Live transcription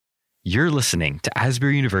You're listening to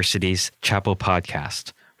Asbury University's Chapel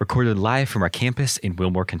Podcast, recorded live from our campus in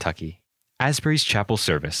Wilmore, Kentucky. Asbury's Chapel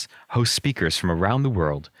service hosts speakers from around the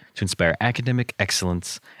world to inspire academic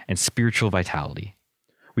excellence and spiritual vitality.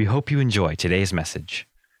 We hope you enjoy today's message.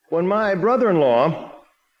 When my brother-in-law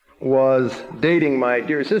was dating my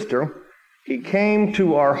dear sister, he came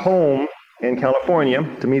to our home in California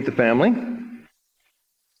to meet the family.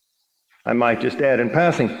 I might just add in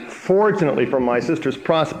passing, fortunately for my sister's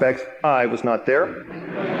prospects, I was not there.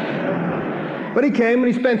 But he came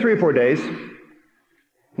and he spent 3 or 4 days.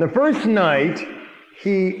 The first night,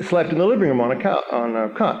 he slept in the living room on a cot.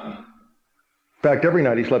 In fact, every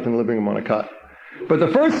night he slept in the living room on a cot. But the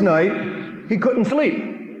first night, he couldn't sleep.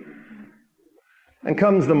 And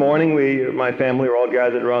comes the morning, my family are all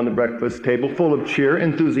gathered around the breakfast table, full of cheer,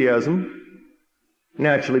 enthusiasm,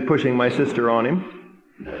 naturally pushing my sister on him.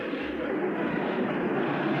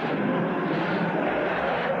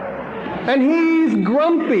 And he's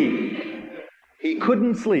grumpy. He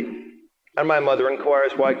couldn't sleep. And my mother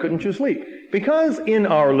inquires, why couldn't you sleep? Because in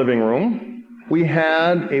our living room, we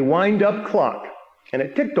had a wind-up clock, and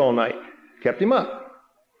it ticked all night, kept him up.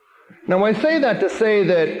 Now, I say that to say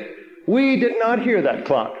that we did not hear that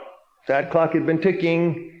clock. That clock had been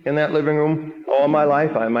ticking in that living room all my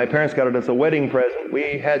life. My parents got it as a wedding present.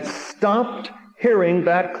 We had stopped hearing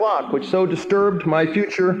that clock, which so disturbed my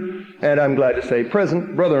future, and I'm glad to say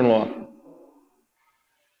present, brother-in-law.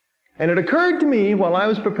 And it occurred to me while I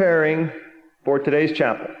was preparing for today's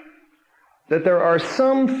chapel that there are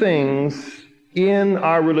some things in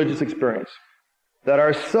our religious experience that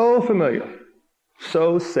are so familiar,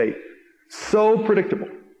 so safe, so predictable,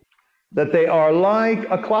 that they are like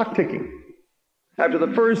a clock ticking. After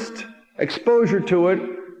the first exposure to it,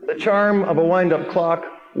 the charm of a wind-up clock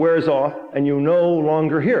wears off and you no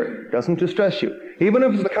longer hear it. It doesn't distress you. Even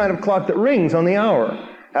if it's the kind of clock that rings on the hour.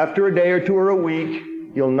 After a day or two or a week,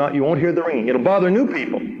 you won't hear the ringing. It'll bother new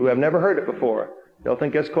people who have never heard it before. They'll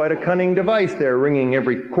think it's quite a cunning device there, ringing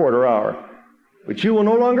every quarter hour. But you will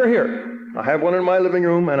no longer hear it. I have one in my living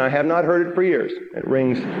room, and I have not heard it for years. It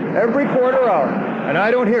rings every quarter hour, and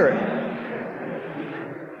I don't hear it.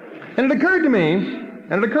 And it occurred to me,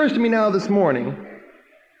 and it occurs to me now this morning,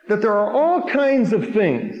 that there are all kinds of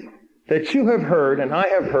things that you have heard, and I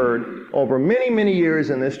have heard, over many, many years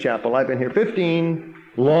in this chapel. I've been here 15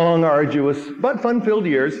 long, arduous, but fun-filled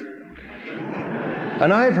years.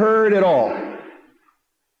 And I've heard it all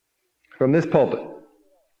from this pulpit.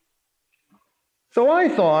 So I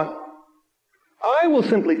thought, I will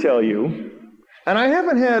simply tell you, and I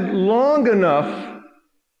haven't had long enough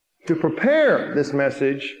to prepare this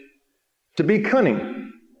message to be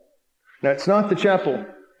cunning. Now, it's not the chapel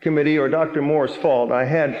committee or Dr. Moore's fault. I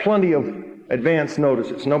had plenty of advance notice.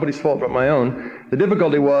 It's nobody's fault but my own. The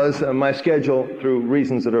difficulty was my schedule, through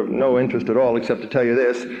reasons that are of no interest at all except to tell you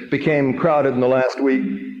this, became crowded in the last week.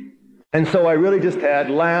 And so I really just had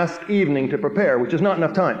last evening to prepare, which is not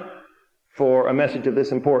enough time for a message of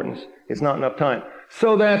this importance. It's not enough time.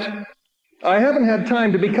 So that I haven't had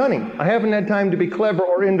time to be cunning. I haven't had time to be clever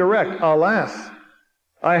or indirect. Alas,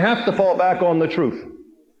 I have to fall back on the truth.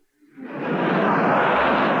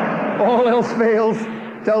 All else fails,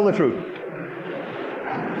 tell the truth.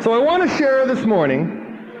 So I want to share this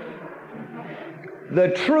morning the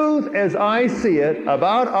truth as I see it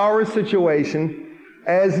about our situation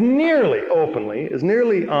as nearly openly, as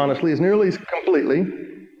nearly honestly, as nearly completely,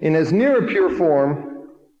 in as near a pure form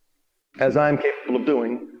as I'm capable of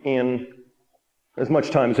doing in as much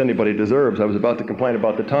time as anybody deserves. I was about to complain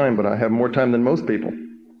about the time, but I have more time than most people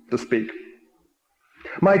to speak.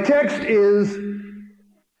 My text is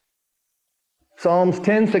Psalms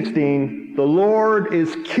 10:16, the Lord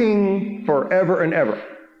is King forever and ever.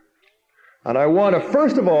 And I want to,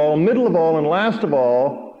 first of all, middle of all, and last of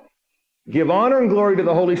all, give honor and glory to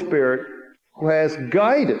the Holy Spirit, who has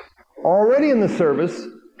guided already in the service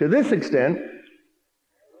to this extent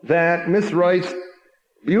that Miss Wright's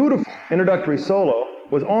beautiful introductory solo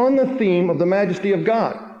was on the theme of the Majesty of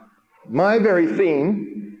God, my very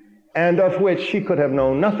theme, and of which she could have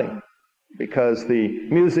known nothing, because the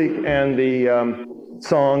music and the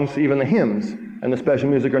songs, even the hymns and the special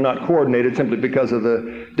music, are not coordinated simply because of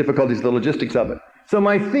the difficulties of the logistics of it. So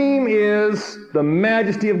my theme is the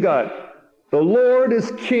Majesty of God. The Lord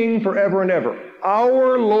is King forever and ever.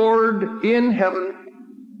 Our Lord in heaven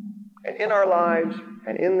and in our lives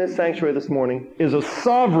and in this sanctuary this morning is a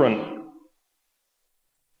sovereign,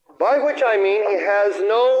 by which I mean he has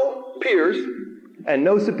no peers and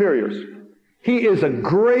no superiors. He is a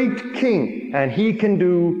great king, and he can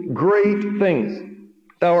do great things.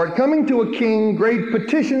 Thou art coming to a king, great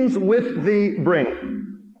petitions with thee bring.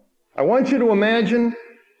 I want you to imagine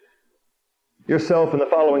yourself in the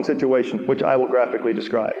following situation, which I will graphically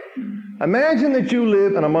describe. Imagine that you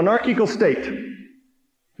live in a monarchical state,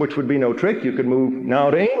 which would be no trick. You could move now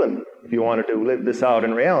to England if you wanted to live this out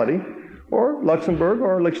in reality, or Luxembourg,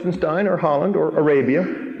 or Liechtenstein, or Holland, or Arabia.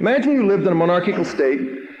 Imagine you lived in a monarchical state.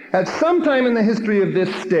 At some time in the history of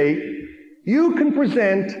this state, you can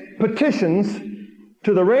present petitions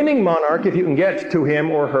to the reigning monarch, if you can get to him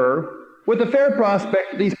or her, with a fair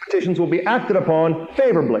prospect that these petitions will be acted upon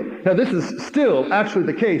favorably. Now, this is still actually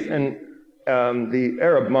the case in the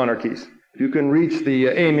Arab monarchies. If you can reach the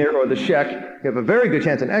emir or the sheikh, you have a very good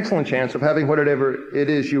chance, an excellent chance of having whatever it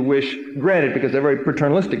is you wish granted, because they're very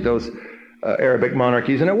paternalistic, those Arabic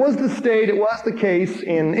monarchies. And it was the case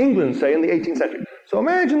in England, say, in the 18th century. So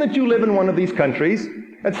imagine that you live in one of these countries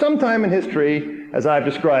at some time in history, as I've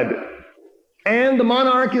described it. And the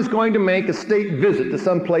monarch is going to make a state visit to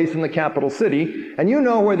some place in the capital city, and you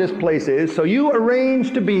know where this place is, so you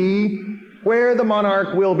arrange to be where the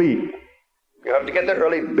monarch will be. You have to get there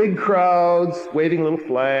early, big crowds, waving little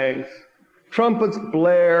flags, trumpets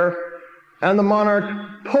blare, and the monarch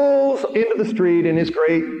pulls into the street in his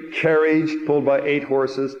great carriage pulled by 8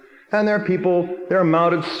 horses. And there are people, there are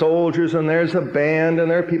mounted soldiers, and there's a band, and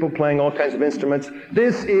there are people playing all kinds of instruments.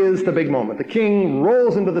 This is the big moment. The king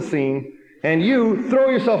rolls into the scene, and you throw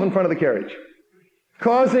yourself in front of the carriage,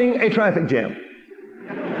 causing a traffic jam.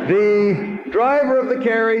 The driver of the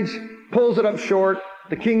carriage pulls it up short.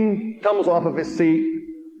 The king tumbles off of his seat.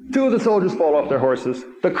 2 of the soldiers fall off their horses.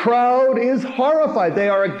 The crowd is horrified. They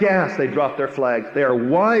are aghast. They drop their flags. They are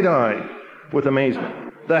wide-eyed with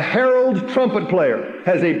amazement. The herald trumpet player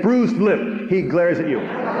has a bruised lip. He glares at you.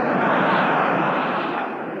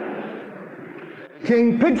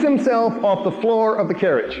 King picks himself off the floor of the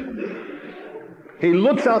carriage. He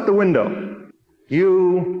looks out the window.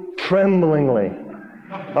 You tremblingly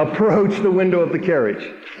approach the window of the carriage.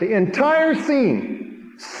 The entire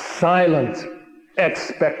scene, silent,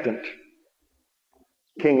 expectant.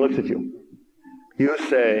 King looks at you. You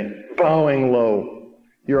say, bowing low,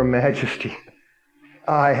 Your Majesty,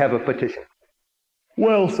 I have a petition.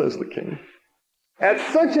 Well, says the king, at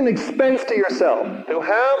such an expense to yourself, to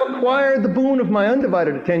have acquired the boon of my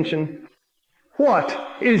undivided attention,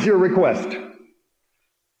 what is your request?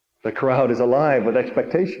 The crowd is alive with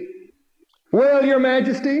expectation. Well, Your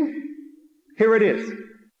Majesty, here it is.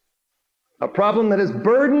 A problem that has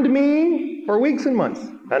burdened me for weeks and months,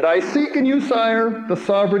 and I seek in you, sire, the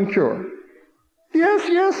sovereign cure. Yes,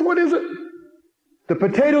 yes, what is it? The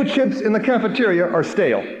potato chips in the cafeteria are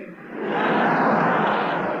stale.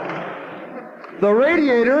 The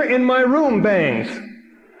radiator in my room bangs.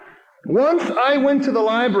 Once I went to the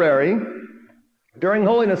library during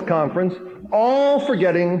Holiness Conference, all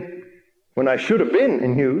forgetting when I should have been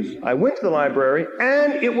in Hughes. I went to the library,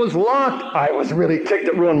 and it was locked. I was really ticked.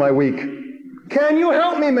 It ruined my week. Can you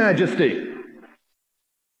help me, Majesty?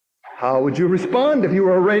 How would you respond if you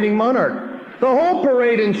were a reigning monarch? The whole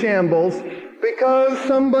parade in shambles because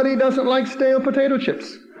somebody doesn't like stale potato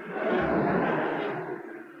chips.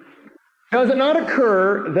 Does it not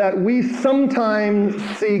occur that we sometimes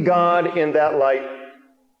see God in that light?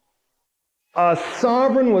 A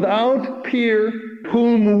sovereign without peer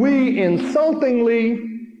whom we insultingly,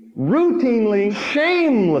 routinely,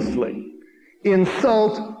 shamelessly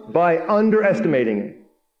insult by underestimating him.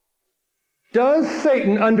 Does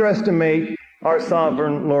Satan underestimate our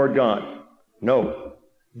sovereign Lord God? No.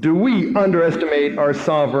 Do we underestimate our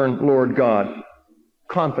sovereign Lord God?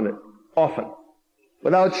 Confident, often,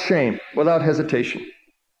 without shame, without hesitation.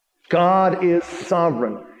 God is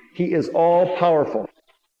sovereign. He is all-powerful.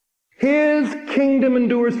 His kingdom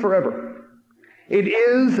endures forever. It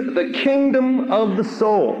is the kingdom of the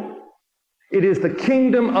soul. It is the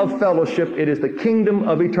kingdom of fellowship. It is the kingdom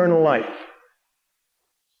of eternal life.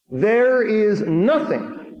 There is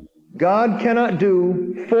nothing God cannot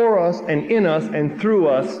do for us and in us and through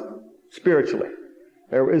us spiritually.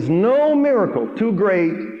 There is no miracle too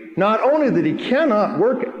great, not only that He cannot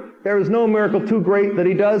work it, there is no miracle too great that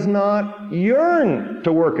He does not yearn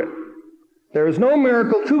to work it. There is no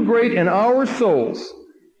miracle too great in our souls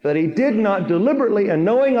that He did not deliberately and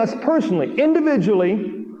knowing us personally,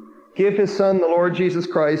 individually, give His Son, the Lord Jesus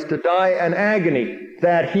Christ, to die an agony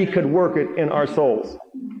that He could work it in our souls.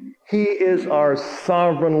 He is our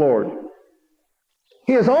sovereign Lord.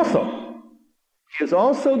 He is also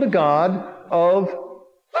the God of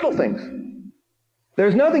little things.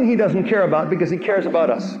 There's nothing He doesn't care about because He cares about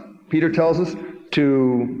us. Peter tells us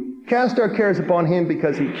to cast our cares upon Him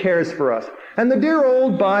because He cares for us. And the dear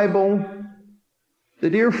old Bible, the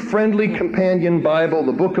dear friendly companion Bible,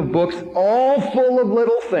 the book of books, all full of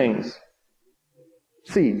little things.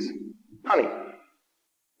 Seeds, honey,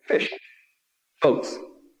 fish, votes,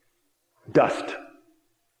 dust,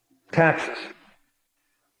 taxes,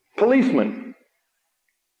 policemen,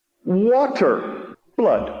 water,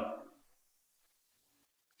 blood,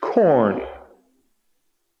 corn.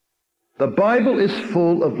 The Bible is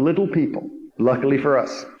full of little people, luckily for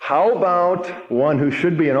us. How about one who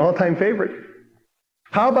should be an all-time favorite?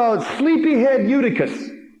 How about sleepyhead Eutychus,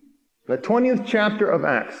 the 20th chapter of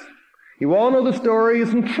Acts? You all know the story.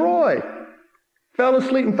 He's in Troy. Fell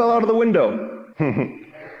asleep and fell out of the window.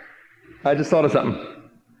 I just thought of something.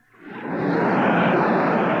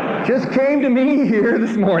 Just came to me here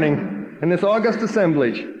this morning in this august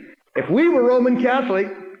assemblage. If we were Roman Catholic,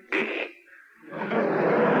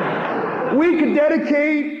 we could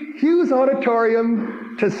dedicate Hughes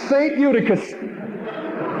Auditorium to St. Eutychus.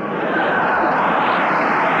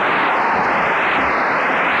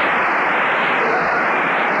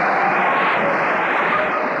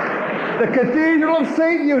 The Cathedral of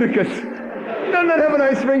St. Eutychus. Doesn't that have a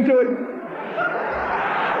nice ring to it?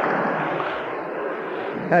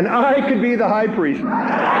 And I could be the high priest.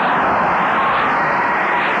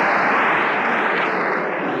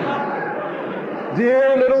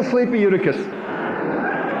 Dear little sleepy Eutychus.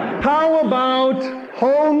 How about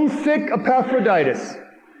homesick Epaphroditus?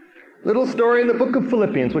 Little story in the book of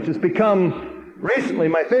Philippians, which has become recently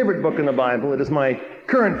my favorite book in the Bible. It is my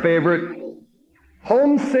current favorite.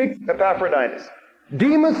 Homesick Epaphroditus.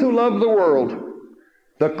 Demas, who loved the world,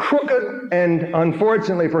 the crooked and,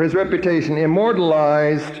 unfortunately for his reputation,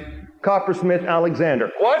 immortalized coppersmith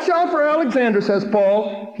Alexander. Watch out for Alexander, says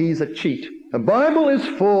Paul. He's a cheat. The Bible is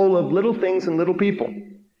full of little things and little people.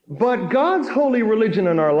 But God's holy religion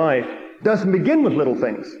in our life doesn't begin with little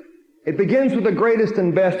things. It begins with the greatest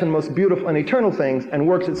and best and most beautiful and eternal things and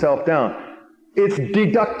works itself down. It's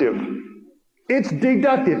deductive. It's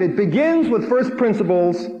deductive. It begins with first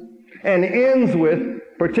principles and ends with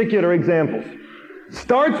particular examples.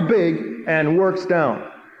 Starts big and works down.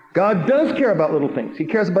 God does care about little things. He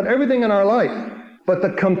cares about everything in our life. But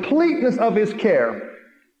the completeness of His care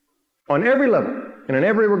on every level and in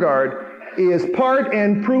every regard is part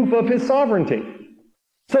and proof of His sovereignty.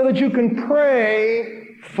 So that you can pray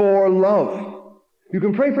for love. You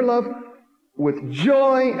can pray for love with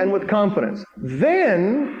joy and with confidence.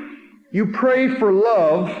 Then you pray for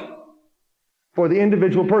love for the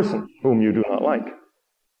individual person whom you do not like.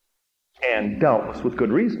 And doubtless with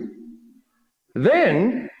good reason.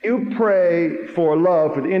 Then you pray for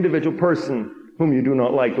love for the individual person whom you do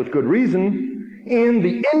not like with good reason in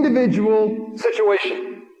the individual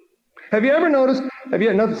situation. Have you ever noticed,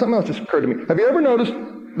 something else just occurred to me. Have you ever noticed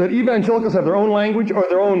that evangelicals have their own language or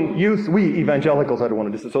their own use? We evangelicals, I don't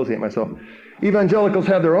want to disassociate myself. Evangelicals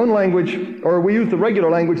have their own language, or we use the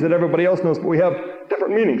regular language that everybody else knows, but we have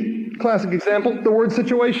different meanings. Classic example, the word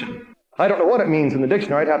situation. I don't know what it means in the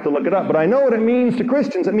dictionary. I'd have to look it up. But I know what it means to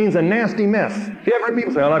Christians. It means a nasty mess. Have you ever heard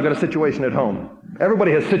people say, oh, I've got a situation at home?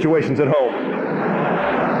 Everybody has situations at home.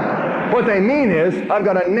 What they mean is, I've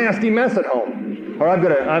got a nasty mess at home. Or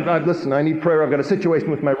listen, I need prayer. I've got a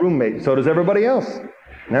situation with my roommate. So does everybody else.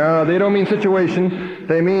 No, they don't mean situation.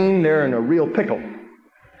 They mean they're in a real pickle.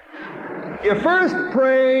 You first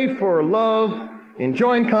pray for love in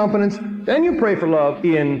joy and confidence. Then you pray for love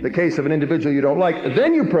in the case of an individual you don't like.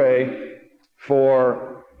 Then you pray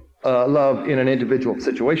for love in an individual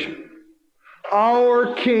situation.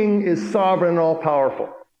 Our King is sovereign and all-powerful.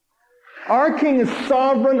 Our King is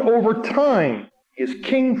sovereign over time. He is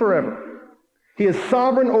King forever. He is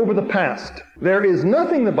sovereign over the past. There is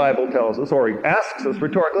nothing, the Bible tells us, or He asks us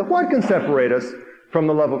rhetorically, what can separate us from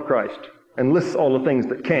the love of Christ? And lists all the things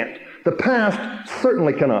that can't. The past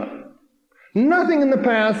certainly cannot. Nothing in the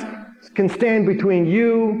past can stand between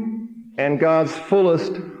you and God's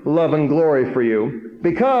fullest love and glory for you,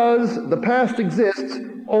 because the past exists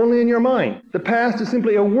only in your mind. The past is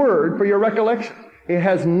simply a word for your recollection. It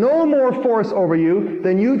has no more force over you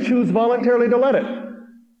than you choose voluntarily to let it.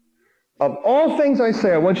 Of all things I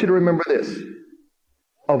say, I want you to remember this.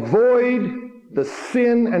 Avoid the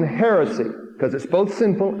sin and heresy, because it's both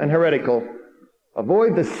sinful and heretical.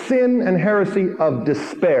 Avoid the sin and heresy of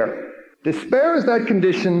despair. Despair is that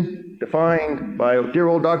condition defined by dear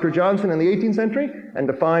old Dr. Johnson in the 18th century and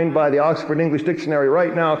defined by the Oxford English Dictionary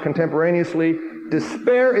right now contemporaneously.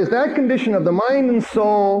 Despair is that condition of the mind and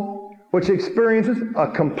soul which experiences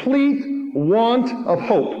a complete want of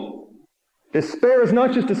hope. Despair is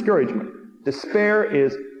not just discouragement. Despair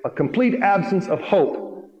is a complete absence of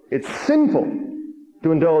hope. It's sinful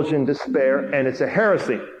to indulge in despair, and it's a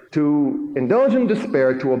heresy to indulge in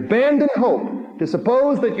despair, to abandon hope, to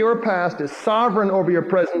suppose that your past is sovereign over your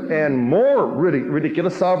present, and more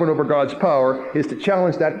ridiculous, sovereign over God's power, is to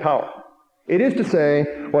challenge that power. It is to say,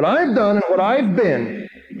 what I've done and what I've been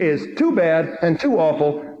is too bad and too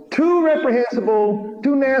awful, too reprehensible,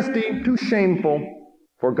 too nasty, too shameful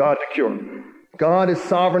for God to cure. God is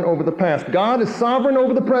sovereign over the past. God is sovereign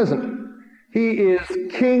over the present. He is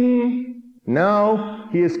king now.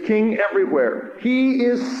 He is king everywhere. He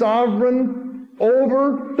is sovereign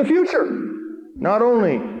over the future. Not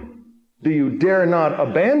only do you dare not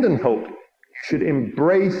abandon hope, you should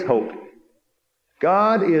embrace hope.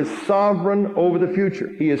 God is sovereign over the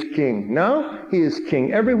future. He is king now. He is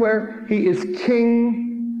king everywhere. He is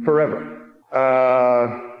king forever.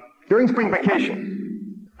 During spring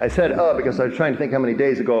vacation, I said because I was trying to think how many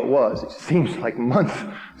days ago it was. It seems like months.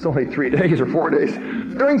 It's only 3 days or 4 days.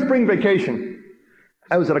 During spring vacation,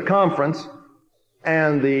 I was at a conference,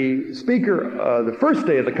 and the speaker, the first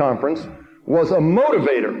day of the conference, was a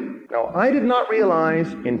motivator. Now, I did not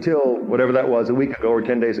realize until whatever that was, a week ago or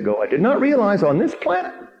 10 days ago, I did not realize on this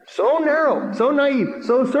planet, so narrow, so naive,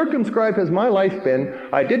 so circumscribed has my life been,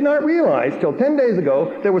 I did not realize till 10 days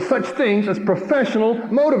ago there were such things as professional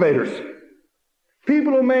motivators.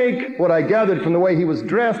 People who make, what I gathered from the way he was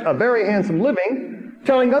dressed, a very handsome living,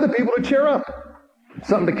 telling other people to cheer up.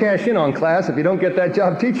 Something to cash in on, class, if you don't get that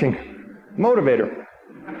job teaching. Motivator.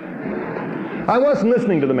 I wasn't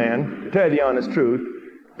listening to the man, to tell you the honest truth,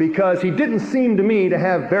 because he didn't seem to me to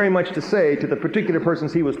have very much to say to the particular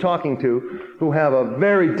persons he was talking to, who have a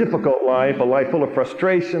very difficult life, a life full of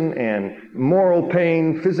frustration and moral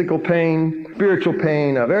pain, physical pain, spiritual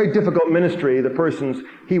pain, a very difficult ministry the persons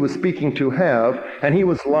he was speaking to have. And he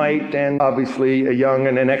was light and obviously a young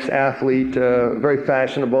and an ex-athlete, very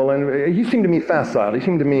fashionable, and he seemed to me facile. He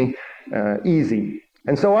seemed to me easy.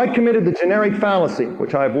 And so I committed the generic fallacy,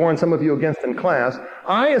 which I've warned some of you against in class.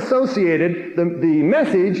 I associated the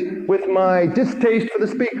message with my distaste for the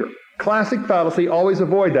speaker. Classic fallacy, always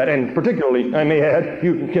avoid that. And particularly, I may add,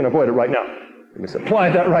 you can avoid it right now. Let me apply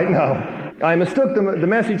that right now. I mistook the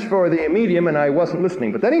message for the medium, and I wasn't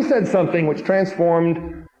listening. But then he said something which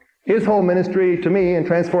transformed his whole ministry to me and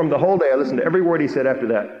transformed the whole day. I listened to every word he said after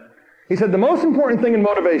that. He said, the most important thing in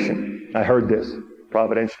motivation, I heard this,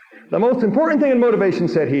 providentially. The most important thing in motivation,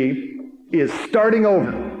 said he, is starting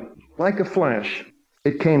over. Like a flash,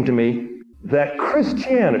 it came to me that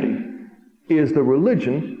Christianity is the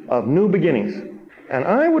religion of new beginnings. And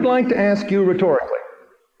I would like to ask you rhetorically,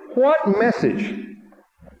 what message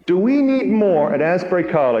do we need more at Asbury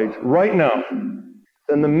College right now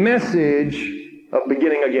than the message of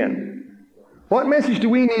beginning again? What message do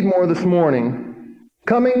we need more this morning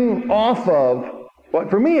coming off of what,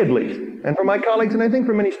 for me at least, and for my colleagues, and I think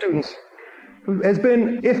for many students, has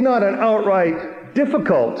been, if not an outright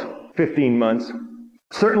difficult 15 months,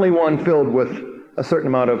 certainly one filled with a certain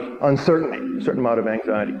amount of uncertainty, a certain amount of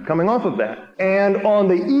anxiety. Coming off of that, and on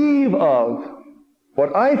the eve of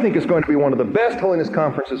what I think is going to be one of the best holiness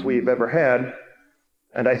conferences we've ever had,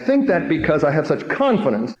 and I think that because I have such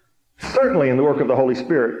confidence, certainly in the work of the Holy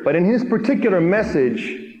Spirit, but in his particular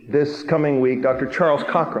message this coming week, Dr. Charles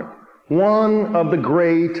Cochran, one of the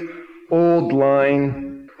great old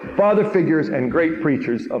line father figures and great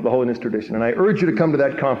preachers of the holiness tradition. And I urge you to come to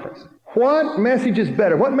that conference. What message is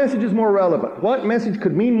better? What message is more relevant? What message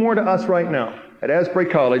could mean more to us right now at Asbury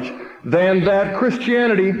College than that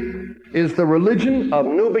Christianity is the religion of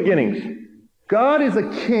new beginnings? God is a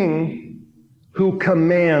king who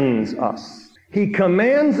commands us. He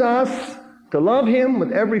commands us to love him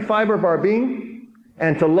with every fiber of our being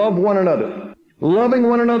and to love one another. Loving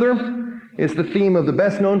one another is the theme of the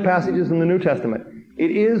best-known passages in the New Testament.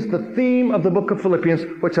 It is the theme of the book of Philippians,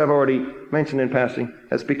 which I've already mentioned in passing,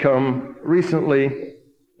 has become recently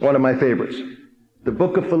one of my favorites. The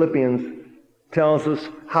book of Philippians tells us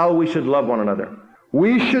how we should love one another.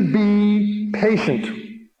 We should be patient.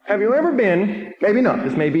 Have you ever been, maybe not,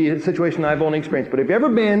 this may be a situation I've only experienced, but have you ever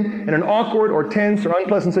been in an awkward or tense or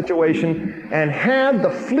unpleasant situation and had the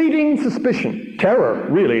fleeting suspicion, terror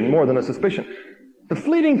really more than a suspicion, the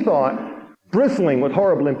fleeting thought, bristling with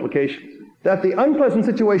horrible implications, that the unpleasant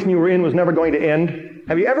situation you were in was never going to end?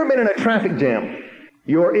 Have you ever been in a traffic jam?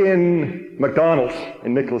 You're in McDonald's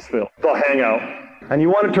in Nicholasville, the hangout, and you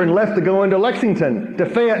want to turn left to go into Lexington, to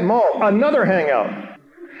Fayette Mall, another hangout.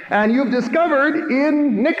 And you've discovered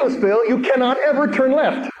in Nicholasville you cannot ever turn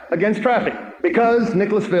left against traffic because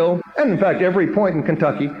Nicholasville, and in fact every point in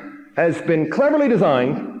Kentucky, has been cleverly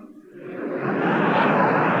designed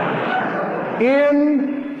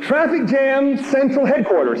in traffic jam central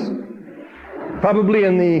headquarters, probably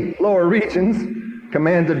in the lower regions,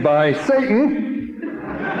 commanded by Satan.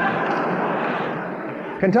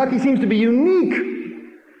 Kentucky seems to be unique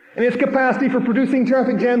in its capacity for producing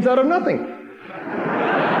traffic jams out of nothing.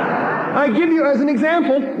 I give you as an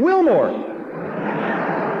example, Wilmore.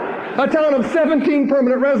 a town of 17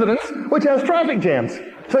 permanent residents, which has traffic jams.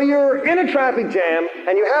 So you're in a traffic jam,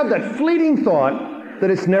 and you have that fleeting thought that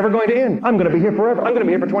it's never going to end. I'm going to be here forever. I'm going to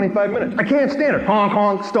be here for 25 minutes. I can't stand it. Honk,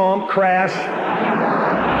 honk, stomp, crash.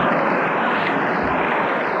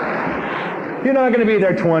 You're not going to be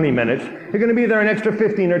there 20 minutes. You're going to be there an extra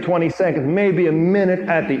 15 or 20 seconds, maybe a minute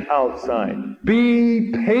at the outside.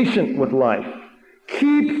 Be patient with life.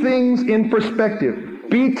 Keep things in perspective.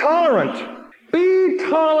 Be tolerant. Be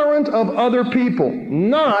tolerant of other people,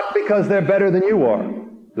 not because they're better than you are.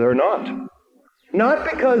 They're not. Not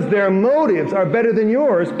because their motives are better than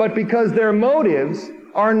yours, but because their motives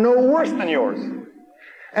are no worse than yours.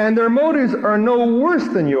 And their motives are no worse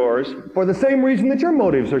than yours for the same reason that your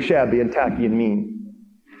motives are shabby and tacky and mean.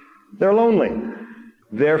 They're lonely.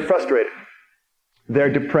 They're frustrated.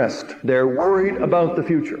 They're depressed. They're worried about the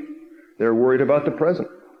future. They're worried about the present.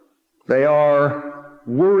 They are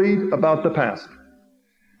worried about the past.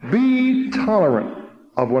 Be tolerant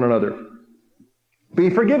of one another. Be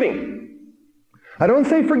forgiving. I don't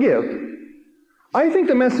say forgive. I think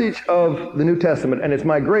the message of the New Testament, and it's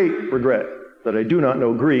my great regret that I do not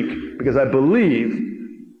know Greek, because I believe,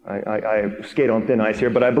 I skate on thin ice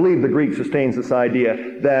here, but I believe the Greek sustains this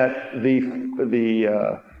idea that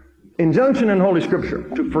the injunction in Holy Scripture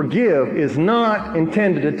to forgive is not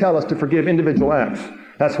intended to tell us to forgive individual acts.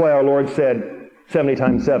 That's why our Lord said 70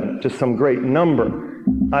 times 7, just some great number.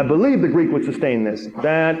 I believe the Greek would sustain this,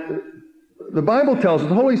 that the Bible tells us,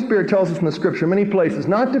 the Holy Spirit tells us in the Scripture many places,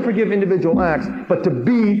 not to forgive individual acts, but to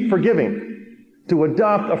be forgiving. To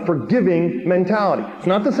adopt a forgiving mentality. It's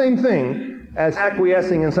not the same thing as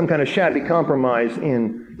acquiescing in some kind of shabby compromise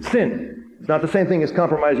in sin. It's not the same thing as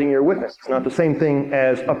compromising your witness. It's not the same thing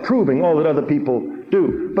as approving all that other people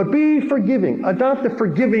do. But be forgiving. Adopt a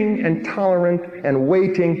forgiving and tolerant and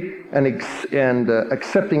waiting and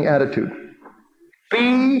accepting attitude.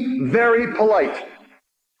 Be very polite.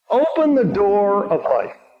 Open the door of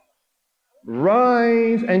life.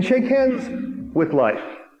 Rise and shake hands with life.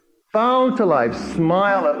 Bow to life,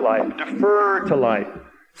 smile at life, defer to life.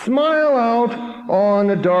 Smile out on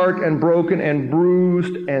a dark and broken and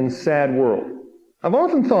bruised and sad world. I've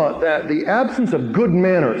often thought that the absence of good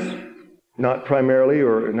manners, not primarily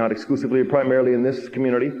or not exclusively or primarily in this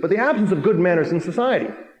community, but the absence of good manners in society,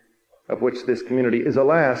 of which this community is,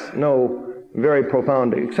 alas, no very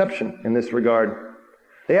profound exception in this regard.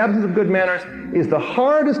 The absence of good manners is the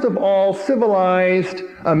hardest of all civilized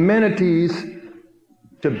amenities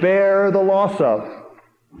to bear the loss of,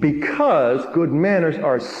 because good manners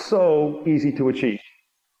are so easy to achieve.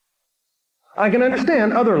 I can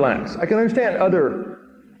understand other lacks. I can understand other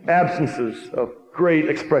absences of great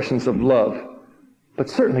expressions of love,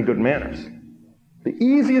 but certainly good manners. The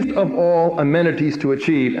easiest of all amenities to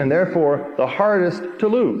achieve, and therefore the hardest to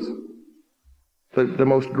lose, the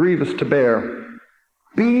most grievous to bear.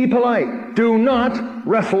 Be polite. Do not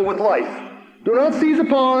wrestle with life. Do not seize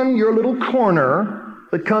upon your little corner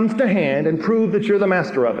that comes to hand and prove that you're the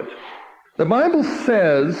master of it. The Bible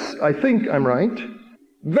says, I think I'm right,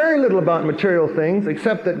 very little about material things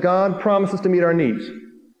except that God promises to meet our needs.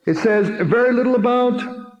 It says very little about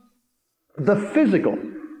the physical,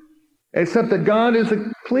 except that God is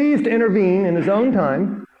pleased to intervene in His own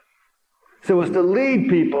time so as to lead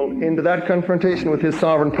people into that confrontation with His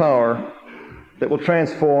sovereign power that will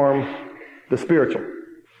transform the spiritual.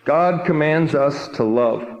 God commands us to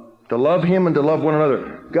love Him and to love one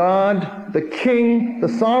another. God, the King, the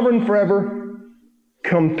sovereign forever,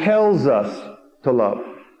 compels us to love.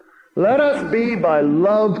 Let us be by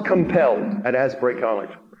love compelled at Asbury College.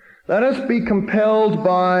 Let us be compelled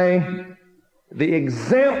by the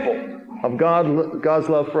example of God's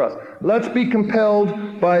love for us. Let's be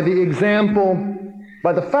compelled by the example,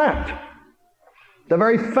 by the fact, the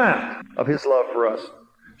very fact of His love for us.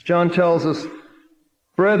 John tells us,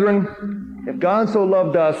 brethren, if God so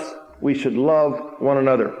loved us, we should love one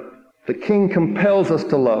another. The King compels us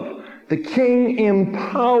to love. The King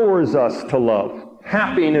empowers us to love.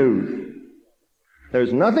 Happy news.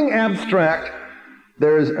 There's nothing abstract.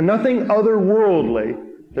 There's nothing otherworldly.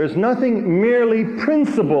 There's nothing merely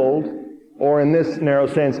principled, or in this narrow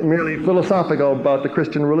sense, merely philosophical about the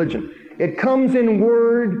Christian religion. It comes in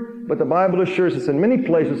word, but the Bible assures us in many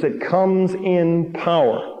places it comes in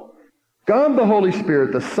power. God the Holy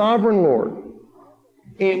Spirit, the sovereign Lord,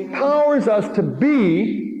 empowers us to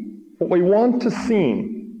be what we want to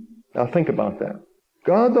seem. Now think about that.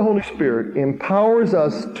 God the Holy Spirit empowers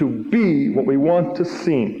us to be what we want to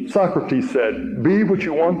seem. Socrates said, be what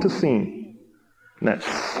you want to seem. And that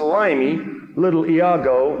slimy little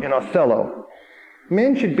Iago in Othello.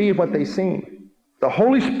 Men should be what they seem. The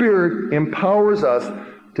Holy Spirit empowers us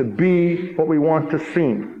to be what we want to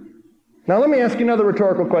seem. Now let me ask you another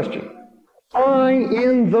rhetorical question. Why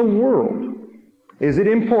in the world is it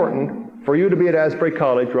important for you to be at Asbury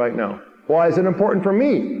College right now? Why is it important for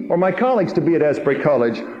me or my colleagues to be at Asbury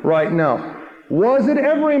College right now? Was it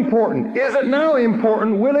ever important? Is it now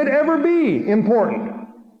important? Will it ever be important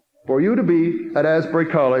for you to be at Asbury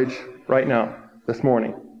College right now, this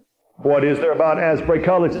morning? What is there about Asbury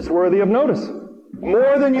College that's worthy of notice?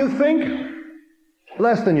 More than you think,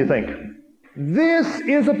 less than you think. This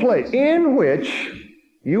is a place in which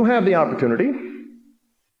you have the opportunity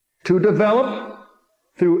to develop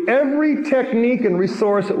through every technique and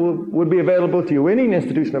resource that would be available to you in any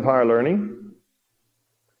institution of higher learning,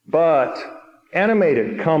 but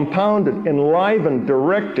animated, compounded, enlivened,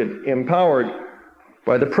 directed, empowered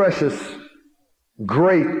by the precious,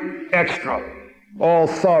 great, extra,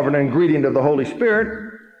 all-sovereign ingredient of the Holy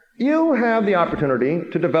Spirit, you have the opportunity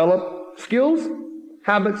to develop skills,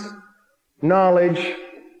 habits, knowledge,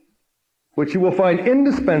 which you will find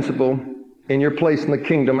indispensable in your place in the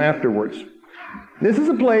kingdom afterwards. This is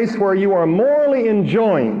a place where you are morally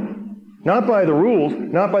enjoined, not by the rules,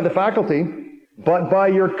 not by the faculty, but by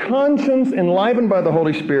your conscience enlivened by the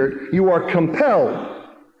Holy Spirit. You are compelled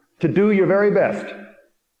to do your very best,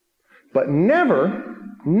 but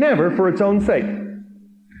never, never for its own sake.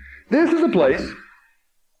 This is a place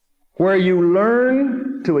where you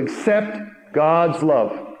learn to accept God's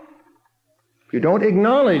love. You don't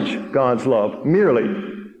acknowledge God's love merely.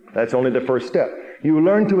 That's only the first step. You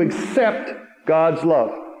learn to accept God's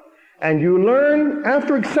love. And you learn,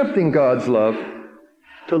 after accepting God's love,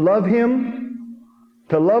 to love Him,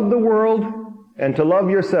 to love the world, and to love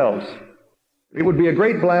yourselves. It would be a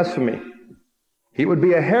great blasphemy. It would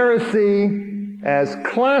be a heresy as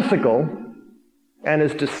classical and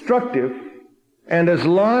as destructive and as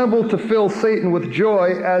liable to fill Satan with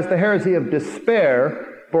joy as the heresy of despair,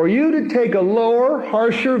 for you to take a lower,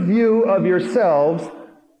 harsher view of yourselves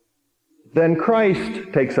than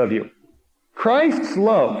Christ takes of you. Christ's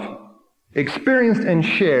love, experienced and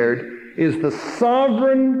shared, is the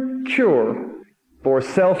sovereign cure for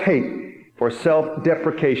self-hate, for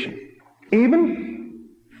self-deprecation, even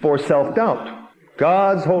for self-doubt.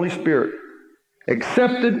 God's Holy Spirit,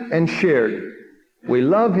 accepted and shared. We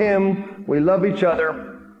love Him, we love each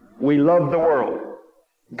other, we love the world.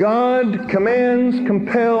 God commands,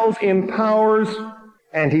 compels, empowers,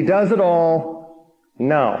 and He does it all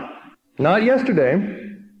now. Not yesterday,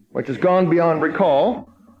 which has gone beyond recall,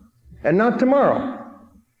 and not tomorrow,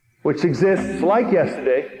 which exists like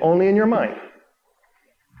yesterday, only in your mind.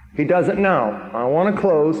 He does it now. I want to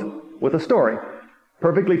close with a story,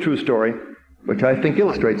 perfectly true story, which I think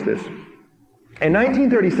illustrates this. In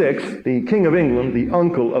 1936, the King of England, the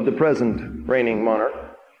uncle of the present reigning monarch,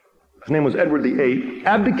 his name was Edward VIII,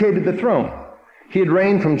 abdicated the throne. He had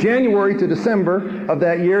reigned from January to December of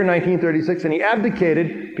that year, 1936, and he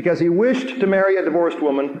abdicated because he wished to marry a divorced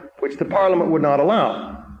woman, which the Parliament would not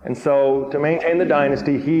allow. And so, to maintain the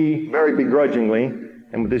dynasty, he, very begrudgingly,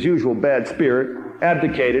 and with his usual bad spirit,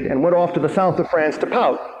 abdicated and went off to the south of France to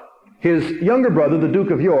pout. His younger brother, the Duke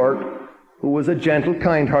of York, who was a gentle,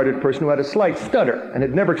 kind-hearted person who had a slight stutter and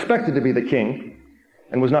had never expected to be the king,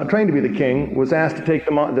 and was not trained to be the king, was asked to take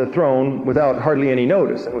the throne without hardly any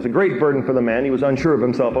notice. It was a great burden for the man. He was unsure of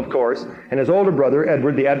himself, of course. And his older brother,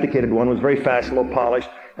 Edward, the abdicated one, was very fashionable, polished,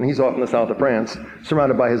 and he's off in the south of France,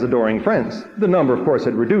 surrounded by his adoring friends. The number, of course,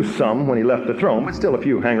 had reduced some when he left the throne, but still a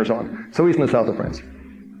few hangers-on. So he's in the south of France.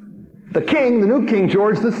 The king, the new king,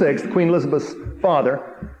 George VI, Queen Elizabeth's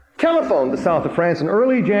father, telephoned the south of France in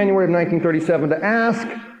early January of 1937 to ask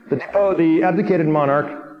the abdicated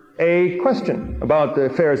monarch a question about the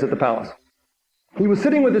affairs at the palace. He was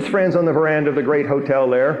sitting with his friends on the veranda of the great hotel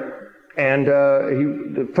there, and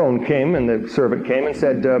the phone came, and the servant came and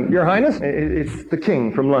said, Your Highness, it's the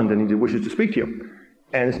king from London. He wishes to speak to you.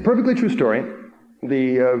 And it's a perfectly true story.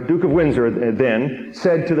 The Duke of Windsor then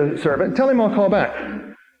said to the servant, Tell him I'll call back.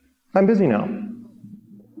 I'm busy now.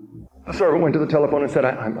 The servant went to the telephone and said,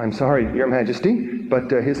 I'm sorry, Your Majesty,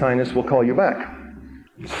 but His Highness will call you back.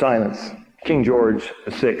 Silence. King George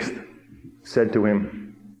VI said to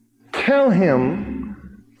him, Tell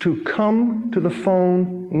him to come to the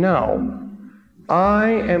phone now. I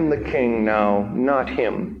am the king now, not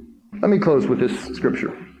him. Let me close with this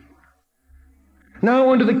scripture.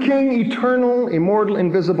 Now unto the King, eternal, immortal,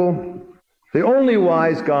 invisible, the only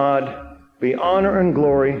wise God, be honor and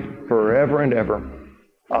glory forever and ever.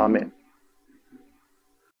 Amen.